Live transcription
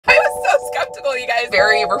skeptical, you guys.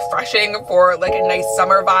 Very refreshing for like a nice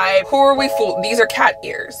summer vibe. Who are we fooling? These are cat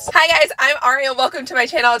ears. Hi guys, I'm Ari and welcome to my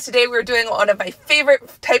channel. Today we're doing one of my favorite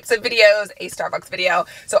types of videos, a Starbucks video.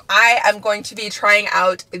 So I am going to be trying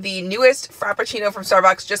out the newest Frappuccino from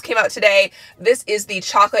Starbucks. Just came out today. This is the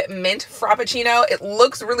Chocolate Mint Frappuccino. It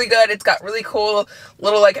looks really good. It's got really cool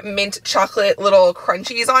little like mint chocolate little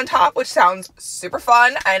crunchies on top, which sounds super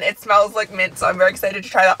fun, and it smells like mint, so I'm very excited to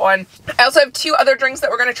try that one. I also have two other drinks that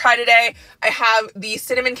we're going to try today. I have the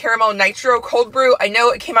cinnamon caramel nitro cold brew. I know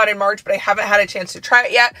it came out in March, but I haven't had a chance to try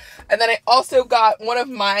it yet. And then I also got one of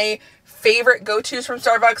my favorite go-tos from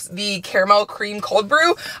Starbucks, the caramel cream cold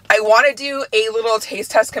brew. I want to do a little taste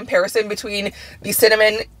test comparison between the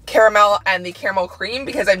cinnamon caramel and the caramel cream,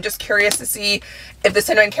 because I'm just curious to see if the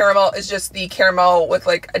cinnamon caramel is just the caramel with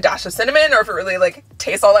like a dash of cinnamon, or if it really like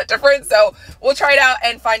tastes all that different. So we'll try it out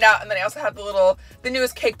and find out. And then I also have the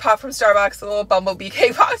newest cake pop from Starbucks, the little Bumblebee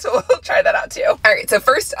cake pop, so we'll try that out too. All right, so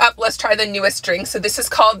first up, let's try the newest drink. So this is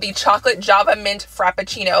called the Chocolate Java Mint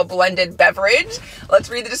Frappuccino blended beverage. Let's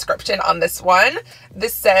read the description on this one.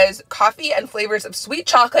 This says coffee and flavors of sweet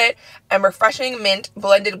chocolate and refreshing mint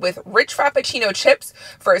blended with rich Frappuccino chips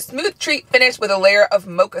for a smooth treat finished with a layer of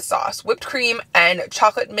mocha sauce, whipped cream, and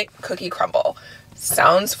chocolate mint cookie crumble.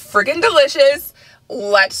 Sounds friggin' delicious.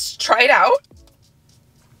 Let's try it out.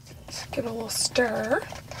 Give it a little stir.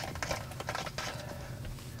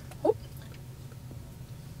 Oh.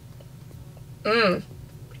 A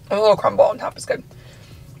little crumble on top is good.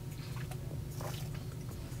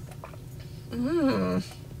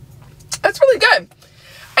 That's really good.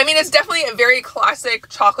 I mean, it's definitely a very classic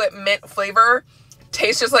chocolate mint flavor.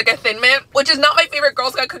 Tastes just like a Thin Mint, which is not my favorite Girl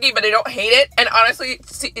Scout cookie, but I don't hate it. And honestly,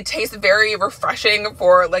 it tastes very refreshing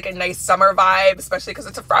for like a nice summer vibe, especially because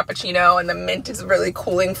it's a Frappuccino and the mint is a really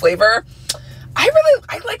cooling flavor. I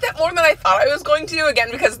like that more than I thought I was going to,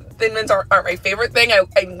 again, because Thin Mints aren't my favorite thing. I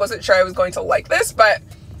wasn't sure I was going to like this, but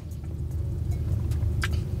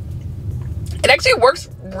it actually works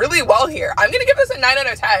really well here. I'm going to give this a 9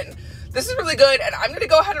 out of 10. This is really good, and I'm going to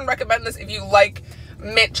go ahead and recommend this if you like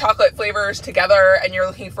mint chocolate flavors together and you're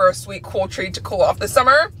looking for a sweet, cool treat to cool off the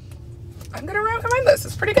summer. I'm going to recommend this.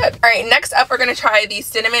 It's pretty good. All right, next up, we're going to try the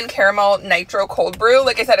cinnamon caramel nitro cold brew.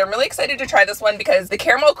 Like I said, I'm really excited to try this one because the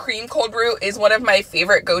caramel cream cold brew is one of my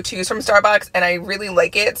favorite go-tos from Starbucks, and I really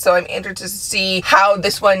like it. So I'm interested to see how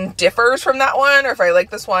this one differs from that one, or if I like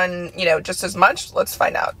this one, you know, just as much. Let's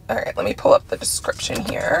find out. All right, let me pull up the description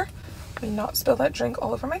here. Let me not spill that drink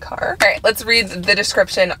all over my car. All right, let's read the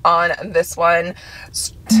description on this one.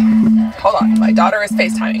 Hold on, my daughter is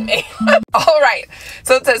FaceTiming me. All right,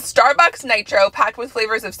 so it says Starbucks Nitro, packed with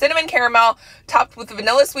flavors of cinnamon caramel, topped with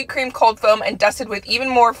vanilla sweet cream cold foam, and dusted with even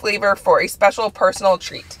more flavor for a special personal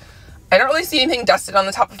treat. I don't really see anything dusted on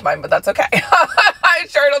the top of mine, but that's okay. I'm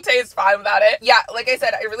sure it'll taste fine without it. Yeah, like I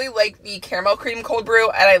said, I really like the caramel cream cold brew,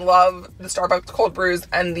 and I love the Starbucks cold brews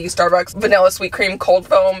and the Starbucks vanilla sweet cream cold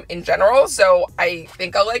foam in general. So I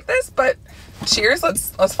think I'll like this, but cheers.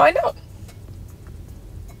 Let's find out.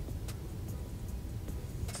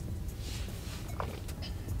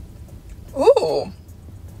 Ooh.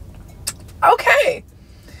 Okay.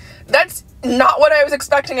 That's not what I was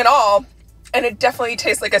expecting at all. And it definitely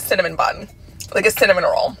tastes like a cinnamon bun, like a cinnamon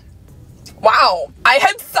roll. Wow. I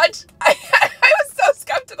was so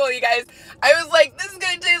skeptical, you guys. I was like, this is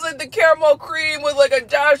going to taste like the caramel cream with like a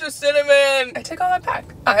dash of cinnamon. I take all that back.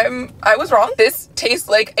 I was wrong. This tastes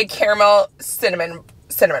like a caramel cinnamon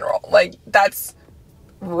roll. Like, that's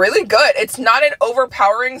really good. It's not an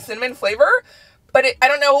overpowering cinnamon flavor, but I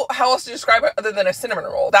don't know how else to describe it other than a cinnamon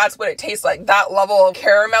roll. That's what it tastes like. That level of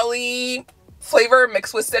caramelly flavor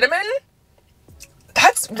mixed with cinnamon.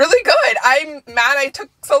 That's really good. I'm mad I took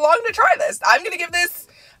so long to try this. I'm going to give this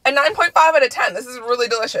a 9.5 out of 10. This is really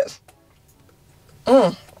delicious.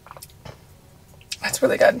 That's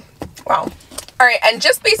really good. Wow. All right, and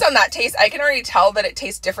just based on that taste, I can already tell that it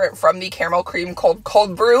tastes different from the caramel cream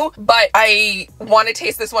cold brew, but I want to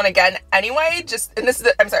taste this one again anyway. And this is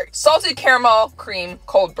I'm sorry, salted caramel cream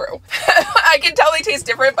cold brew. I can tell they taste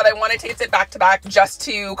different, but I want to taste it back to back just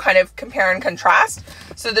to kind of compare and contrast.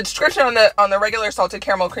 So the description on the regular salted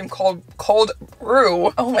caramel cream cold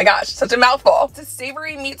brew, oh my gosh, such a mouthful. It's a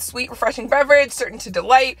savory meets sweet refreshing beverage, certain to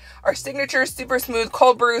delight. Our signature super smooth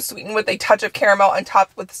cold brew, sweetened with a touch of caramel and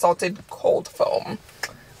topped with salted cold foam.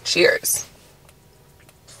 Cheers.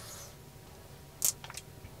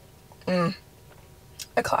 A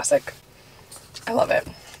classic. I love it.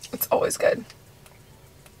 It's always good.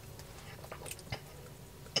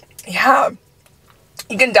 Yeah.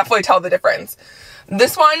 You can definitely tell the difference.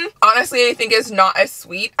 This one, honestly, I think is not as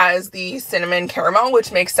sweet as the cinnamon caramel,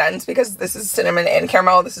 which makes sense because this is cinnamon and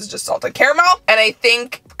caramel. This is just salted caramel. And I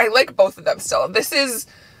think I like both of them still. This is,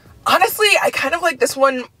 honestly, I kind of like this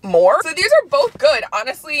one more. So these are both good.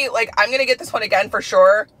 Honestly, like, I'm gonna get this one again for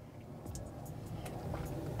sure.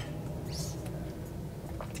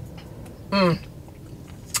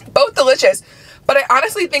 Both delicious. But I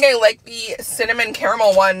honestly think I like the cinnamon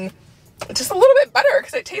caramel one just a little bit better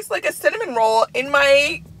because it tastes like a cinnamon roll in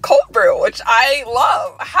my cold brew, which I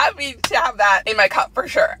love. Happy to have that in my cup for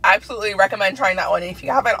sure. Absolutely recommend trying that one if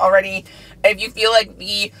you haven't already. And if you feel like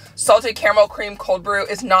the salted caramel cream cold brew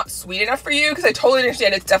is not sweet enough for you, because I totally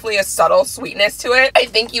understand it's definitely a subtle sweetness to it, I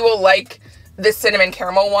think you will like this cinnamon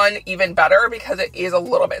caramel one even better because it is a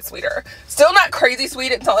little bit sweeter. Still not crazy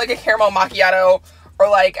sweet. It's not like a caramel macchiato or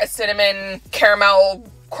like a cinnamon caramel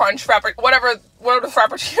crunch frappuccino, whatever the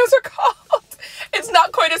frappuccinos are called. It's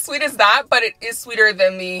not quite as sweet as that, but it is sweeter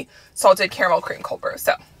than the salted caramel cream cold brew.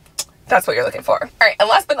 So that's what you're looking for. All right, and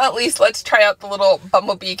last but not least, let's try out the little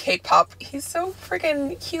Bumblebee cake pop. He's so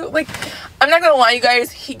freaking cute. Like, I'm not gonna lie, you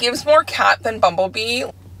guys, he gives more cat than Bumblebee.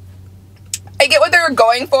 I get what they're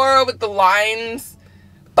going for with the lines,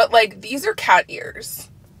 but like, these are cat ears.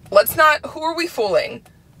 Let's not, who are we fooling?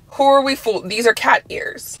 Who are we fooling? These are cat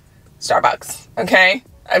ears. Starbucks, okay?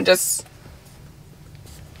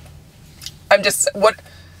 What,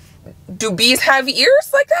 do bees have ears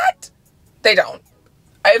like that? They don't.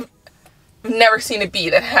 I've never seen a bee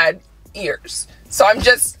that had ears. So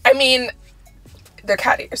I mean, they're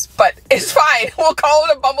cat ears, but it's fine. We'll call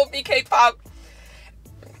it a Bumblebee cake pop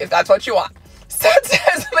if that's what you want. So it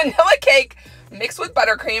says vanilla cake mixed with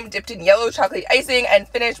buttercream, dipped in yellow chocolate icing, and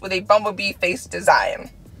finished with a bumblebee face design.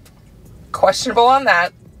 Questionable on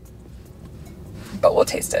that, but we'll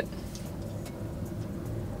taste it.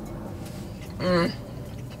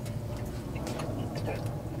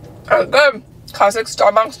 Oh, good. Classic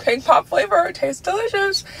Starbucks cake pop flavor. It tastes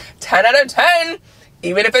delicious. 10 out of 10.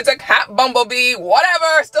 Even if it's a cat bumblebee,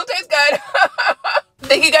 whatever, still tastes good.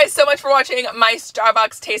 Thank you guys so much for watching my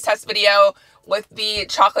Starbucks taste test video with the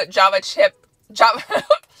chocolate Java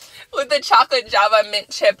with the chocolate Java mint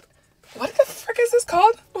chip. What the frick is this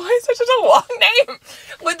called? Why is it such a long name?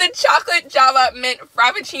 With the chocolate Java mint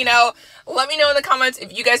Frappuccino. Let me know in the comments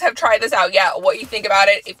if you guys have tried this out yet, what you think about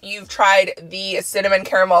it. If you've tried the cinnamon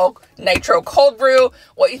caramel nitro cold brew,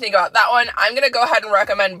 what you think about that one. I'm going to go ahead and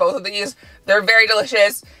recommend both of these. They're very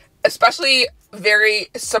delicious, especially very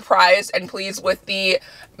surprised and pleased with the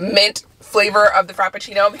mint flavor of the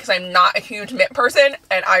Frappuccino because I'm not a huge mint person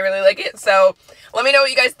and I really like it. So let me know what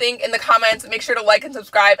you guys think in the comments. Make sure to like and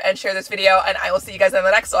subscribe and share this video, and I will see you guys in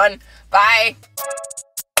the next one. Bye.